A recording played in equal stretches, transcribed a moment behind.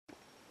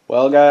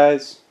Well,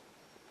 guys,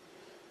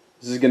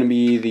 this is going to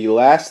be the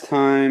last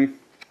time,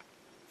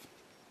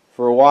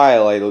 for a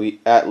while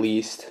at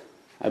least,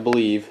 I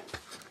believe.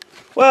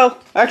 Well,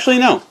 actually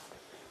no.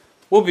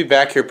 We'll be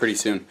back here pretty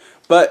soon.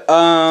 But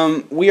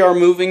we are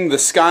moving the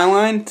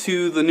Skyline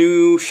to the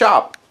new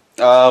shop,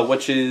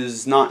 which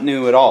is not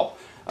new at all.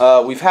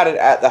 We've had it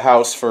at the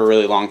house for a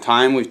really long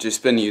time. We've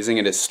just been using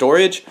it as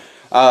storage.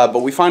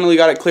 But we finally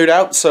got it cleared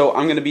out, so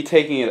I'm going to be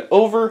taking it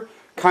over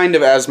kind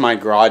of as my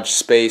garage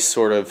space,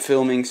 sort of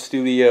filming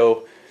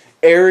studio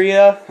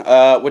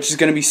area, which is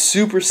going to be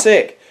super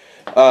sick.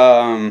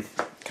 Kind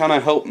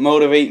of help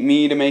motivate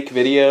me to make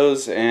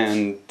videos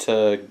and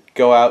to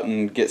go out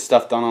and get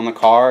stuff done on the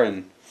car,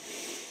 and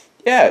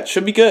yeah, it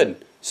should be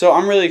good. So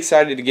I'm really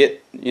excited to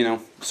get, you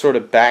know, sort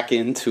of back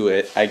into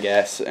it, I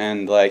guess,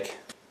 and like,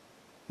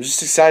 I'm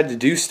just excited to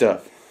do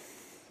stuff.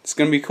 It's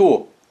going to be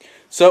cool.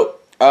 So,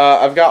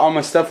 I've got all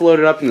my stuff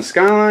loaded up in the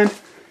Skyline,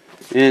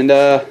 and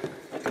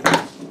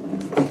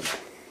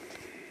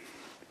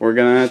we're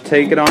going to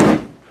take it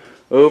on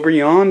over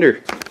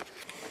yonder.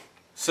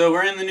 So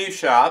we're in the new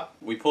shop.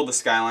 We pulled the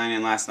Skyline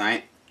in last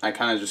night. I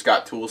kind of just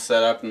got tools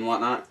set up and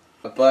whatnot.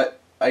 But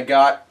I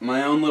got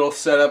my own little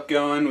setup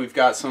going. We've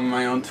got some of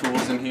my own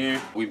tools in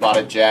here. We bought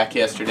a jack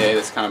yesterday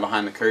that's kind of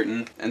behind the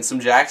curtain, and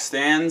some jack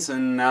stands,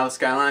 and now the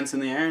Skyline's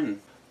in the air.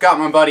 And got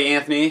my buddy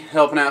Anthony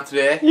helping out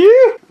today.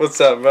 Yeah. What's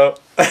up, bro?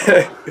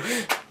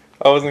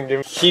 I wasn't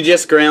giving. He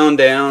just ground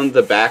down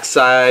the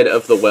backside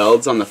of the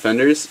welds on the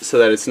fenders so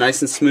that it's nice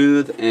and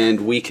smooth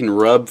and we can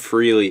rub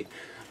freely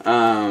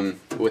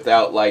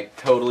without like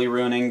totally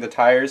ruining the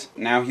tires.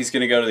 Now he's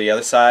gonna go to the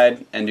other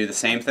side and do the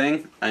same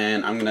thing,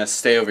 and I'm gonna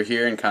stay over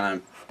here and kind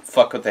of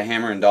fuck with the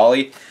hammer and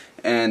dolly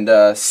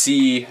and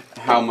see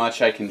how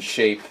much I can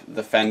shape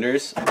the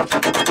fenders.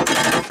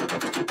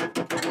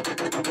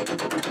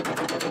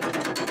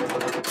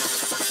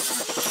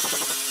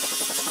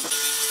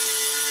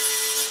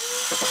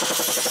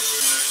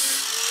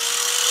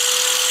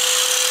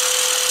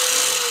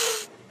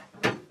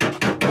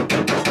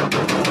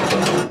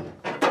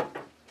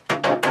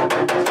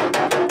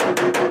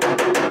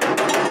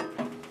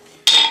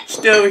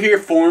 Over here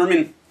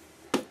forming.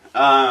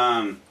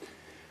 The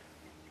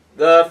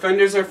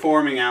fenders are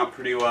forming out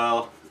pretty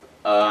well,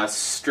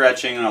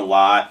 stretching a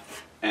lot,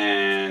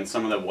 and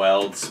some of the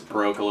welds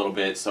broke a little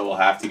bit, so we'll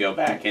have to go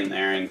back in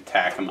there and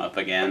tack them up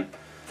again.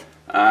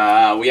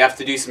 We have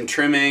to do some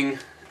trimming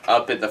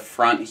up at the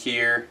front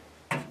here,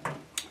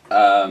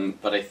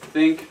 but I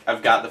think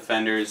I've got the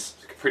fenders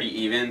pretty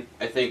even.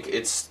 I think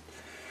it's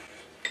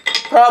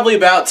probably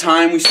about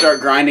time we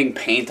start grinding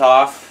paint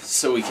off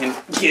so we can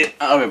get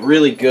a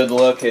really good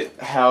look at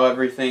how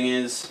everything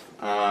is,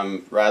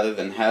 rather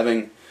than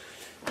having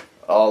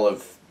all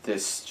of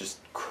this just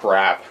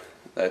crap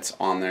that's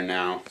on there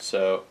now.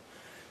 So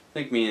I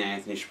think me and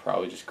Anthony should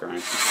probably just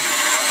grind.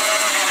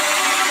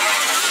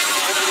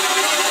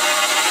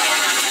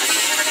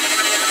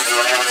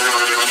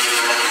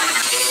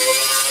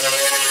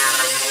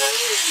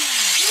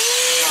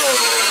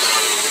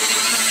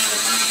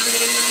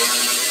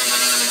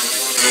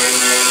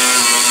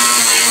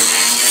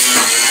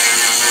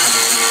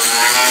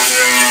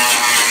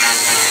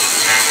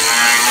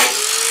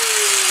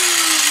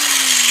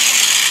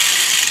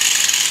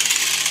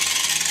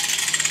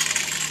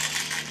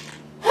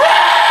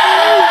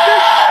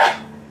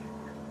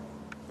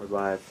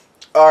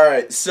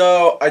 Alright,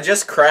 so I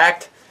just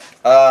cracked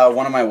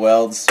one of my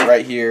welds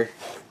right here,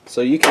 so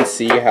you can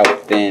see how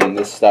thin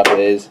this stuff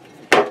is.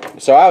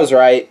 So I was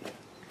right.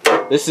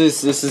 This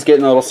is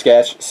getting a little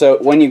sketch. So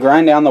when you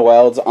grind down the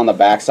welds on the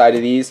back side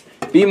of these,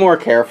 be more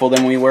careful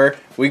than we were.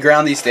 We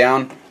ground these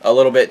down a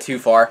little bit too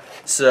far.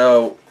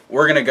 So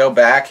we're going to go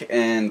back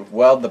and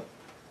weld the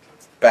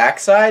back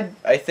side,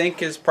 I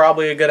think is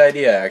probably a good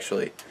idea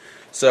actually.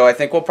 So I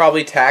think we'll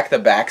probably tack the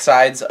back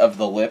sides of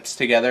the lips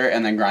together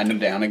and then grind them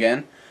down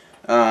again.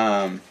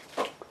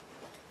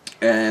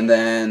 And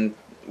then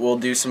we'll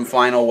do some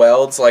final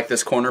welds like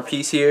this corner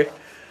piece here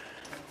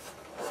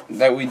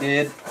that we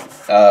did.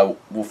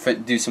 We'll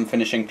do some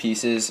finishing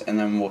pieces, and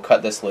then we'll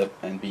cut this lip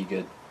and be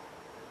good.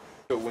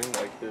 A wing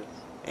like this.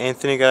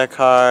 Anthony got a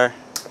car.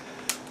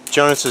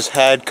 Jonas has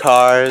had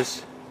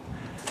cars.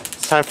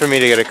 It's time for me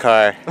to get a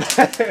car.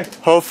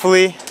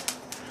 Hopefully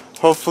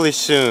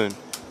soon.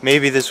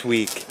 Maybe this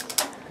week.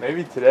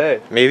 Maybe today.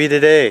 Maybe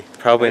today.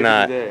 Probably Maybe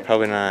not. today.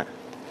 Probably not.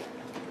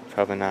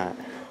 Probably not.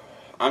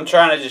 I'm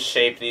trying to just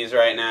shape these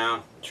right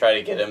now. Try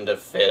to get them to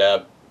fit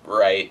up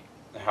right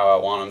how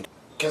I want them.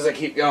 Because I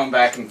keep going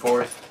back and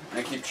forth.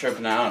 I keep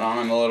tripping out on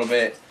them a little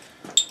bit.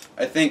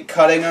 I think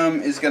cutting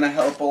them is going to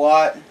help a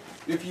lot.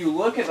 If you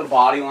look at the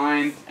body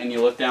line and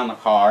you look down the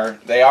car,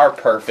 they are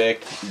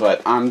perfect,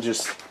 but I'm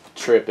just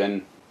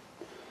tripping.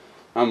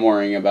 I'm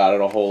worrying about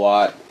it a whole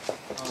lot.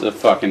 It's a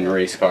fucking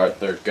race car.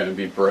 They're going to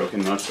be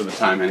broken most of the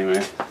time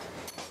anyway.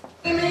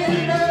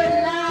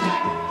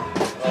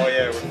 Oh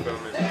yeah, we're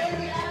filming.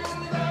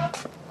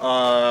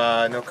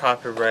 No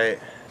copyright.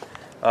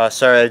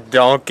 Sorry,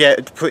 don't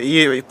get.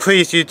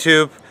 Please,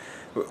 YouTube.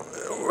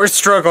 We're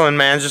struggling,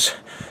 man. Just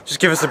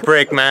give us a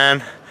break,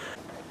 man.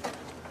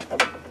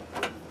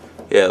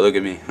 Yeah, look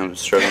at me. I'm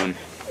struggling.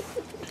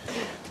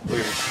 Look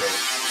at me struggle.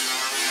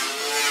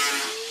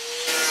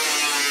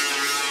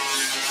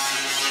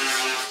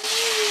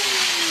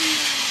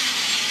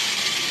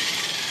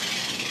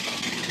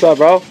 What's up,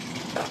 bro?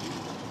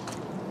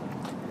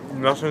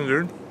 Nothing,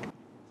 dude.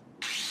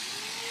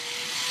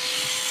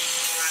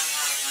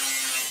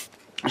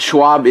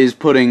 Schwab is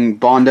putting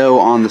Bondo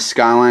on the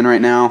Skyline right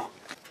now.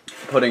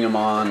 Putting him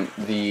on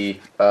the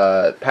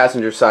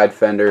passenger side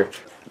fender.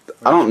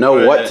 I don't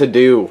know what to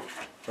do.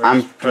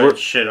 We're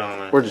shit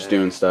on it. We're just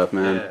doing stuff,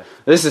 man. Yeah.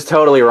 This is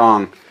totally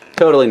wrong.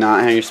 Totally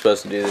not how you're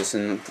supposed to do this,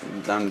 and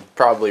I'm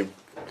probably...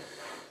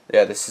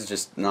 Yeah, this is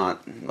just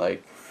not,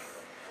 like...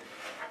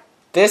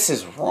 This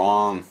is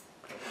wrong.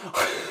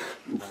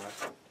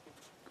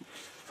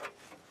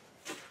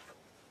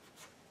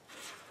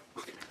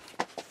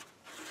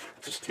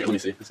 Just here, let me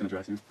see. It's gonna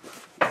dry soon.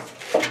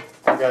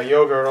 I got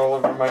yogurt all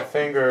over my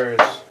fingers.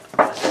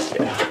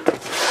 Yeah.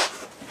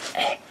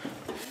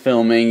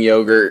 Filming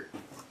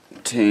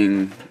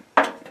yogurt-ting.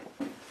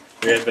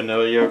 We had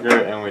vanilla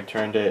yogurt and we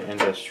turned it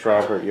into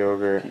strawberry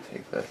yogurt. You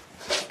take that.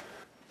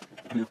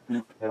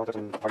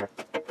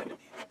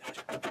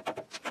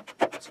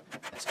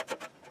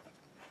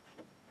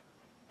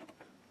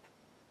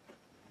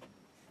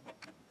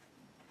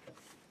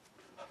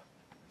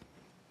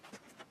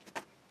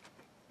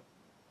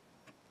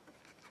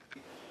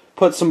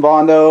 Put some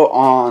Bondo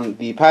on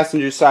the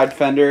passenger side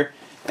fender,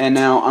 and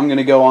now I'm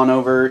gonna go on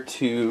over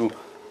to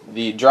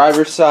the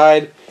driver's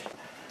side.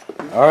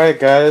 Alright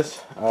guys,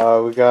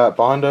 we got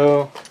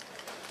Bondo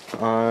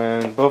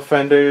on both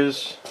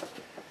fenders.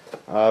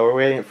 We're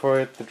waiting for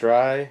it to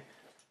dry.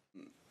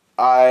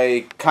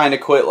 I kind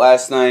of quit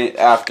last night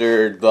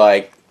after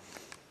like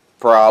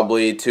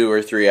probably 2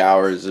 or 3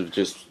 hours of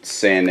just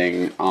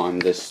sanding on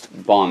this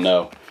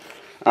Bondo.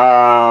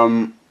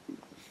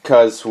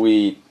 Because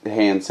we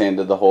hand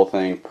sanded the whole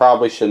thing.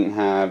 Probably shouldn't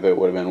have. It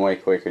would have been way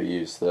quicker to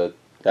use the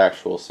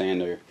actual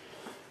sander.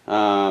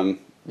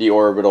 The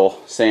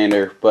orbital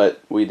sander,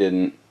 but we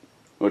didn't,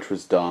 which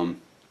was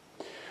dumb.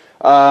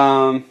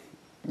 Yeah,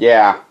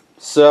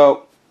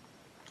 so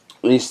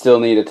we still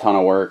need a ton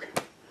of work.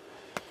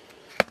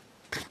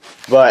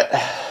 But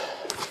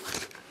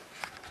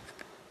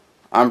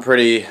I'm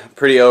pretty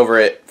over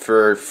it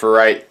for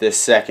right this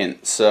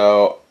second.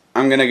 So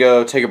I'm gonna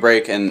go take a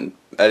break and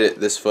edit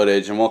this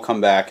footage, and we'll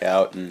come back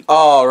out. And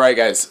alright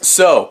guys,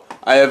 so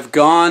I have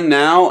gone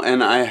now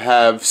and I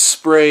have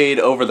sprayed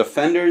over the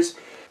fenders.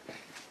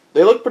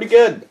 They look pretty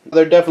good.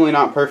 They're definitely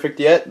not perfect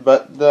yet,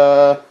 but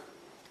this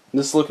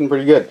is looking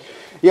pretty good.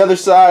 The other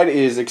side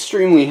is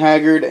extremely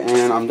haggard,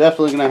 and I'm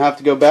definitely gonna have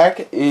to go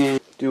back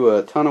and do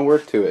a ton of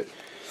work to it.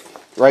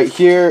 Right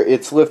here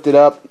it's lifted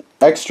up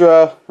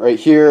extra. Right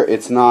here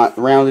it's not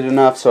rounded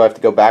enough, so I have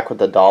to go back with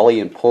the dolly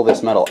and pull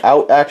this metal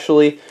out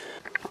actually.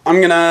 I'm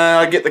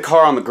gonna get the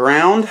car on the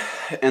ground,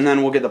 and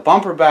then we'll get the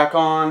bumper back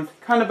on,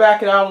 kind of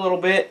back it out a little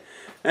bit,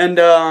 and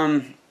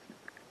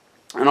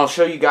I'll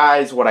show you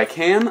guys what I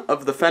can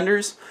of the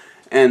fenders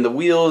and the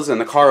wheels and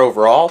the car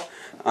overall,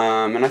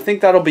 and I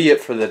think that'll be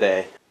it for the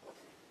day.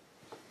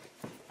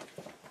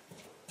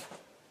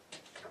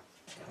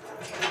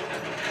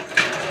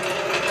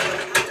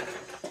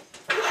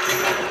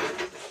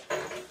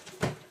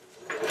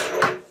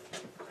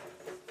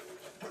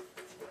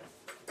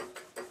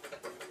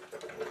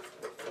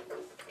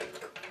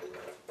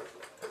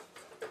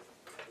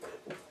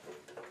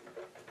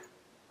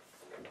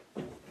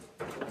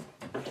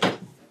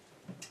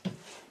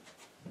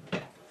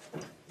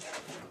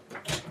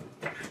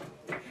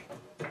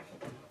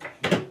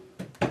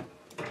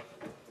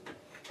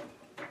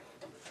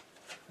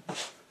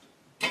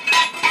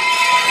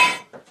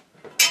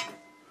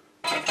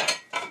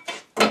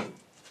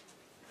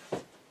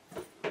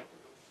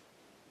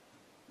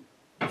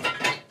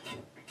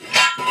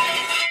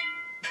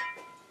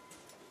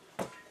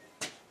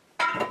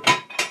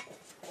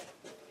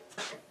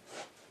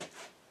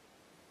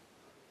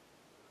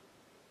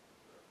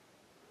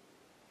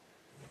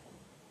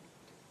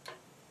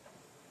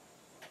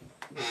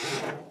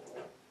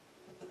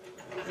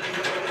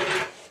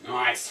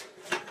 Nice.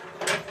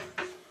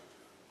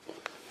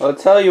 Well, I'll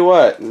tell you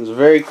what, there's a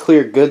very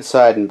clear good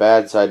side and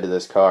bad side to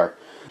this car.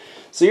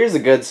 So here's the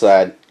good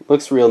side.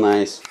 Looks real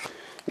nice.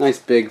 Nice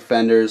big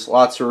fenders,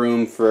 lots of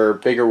room for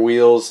bigger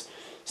wheels.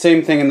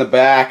 Same thing in the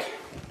back.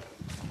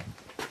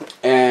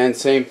 And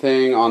same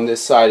thing on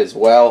this side as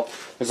well.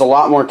 There's a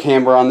lot more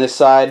camber on this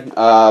side,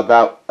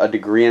 about 1.5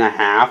 degrees.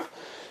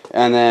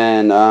 And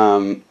then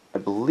I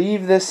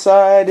believe this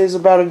side is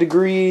about 1.5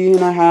 degrees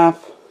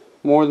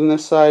more than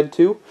this side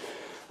too.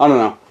 I don't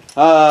know.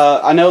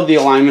 I know the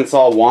alignment's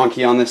all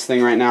wonky on this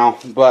thing right now,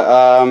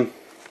 but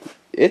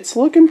it's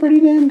looking pretty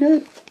damn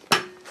good.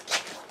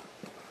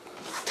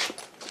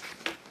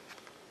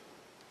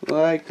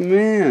 Like,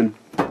 man,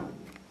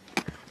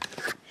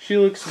 she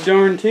looks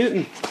darn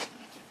tootin'.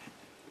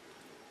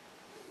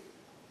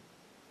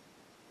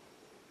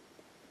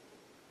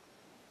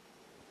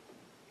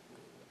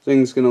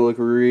 Thing's gonna look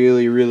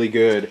really, really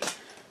good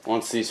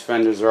once these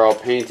fenders are all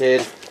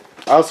painted.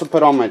 I also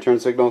put on my turn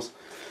signals.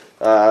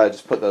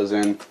 Just put those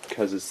in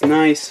because it's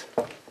nice.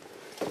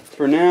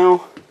 For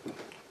now,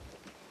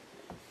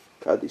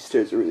 God, these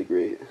stairs are really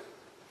great.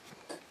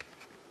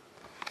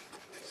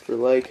 For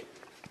like,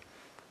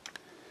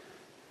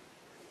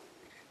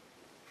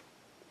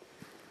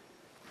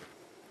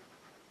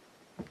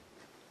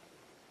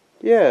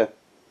 yeah.